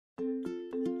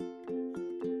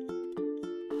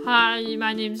Hi,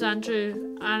 my name's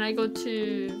Andrew, and I go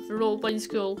to Rural Blind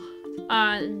School,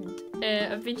 and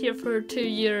I've been here for 2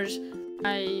 years.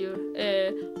 I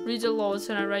read a lot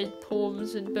and I write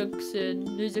poems and books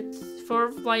and music. For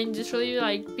blind, it's really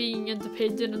like being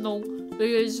independent and all.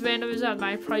 Because when I was at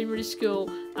my primary school,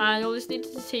 I always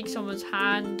needed to take someone's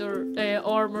hand or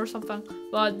arm or something,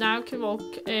 but now I can walk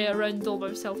around all by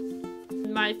myself.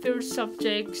 My favourite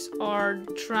subjects are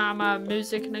drama,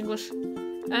 music, and English.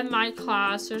 In my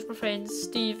class, there's my friends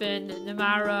Stephen,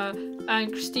 Namara,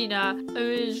 and Christina.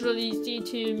 It was really easy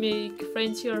to make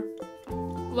friends here.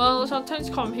 Well, I sometimes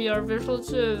come here. There's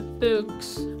lots of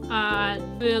books,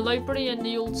 and the library in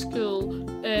the old school.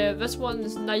 This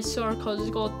one's nicer because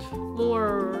it's got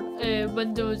more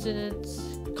windows and it's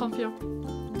comfier.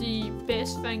 The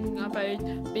best thing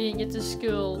about being at the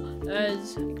school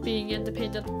is being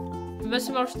independent. Miss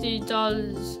Murphy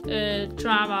does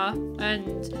drama,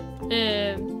 and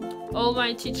all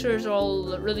my teachers are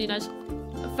all really nice.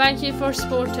 Thank you for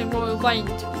supporting Royal Blind.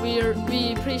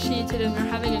 We appreciate it and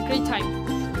we're having a great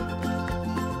time.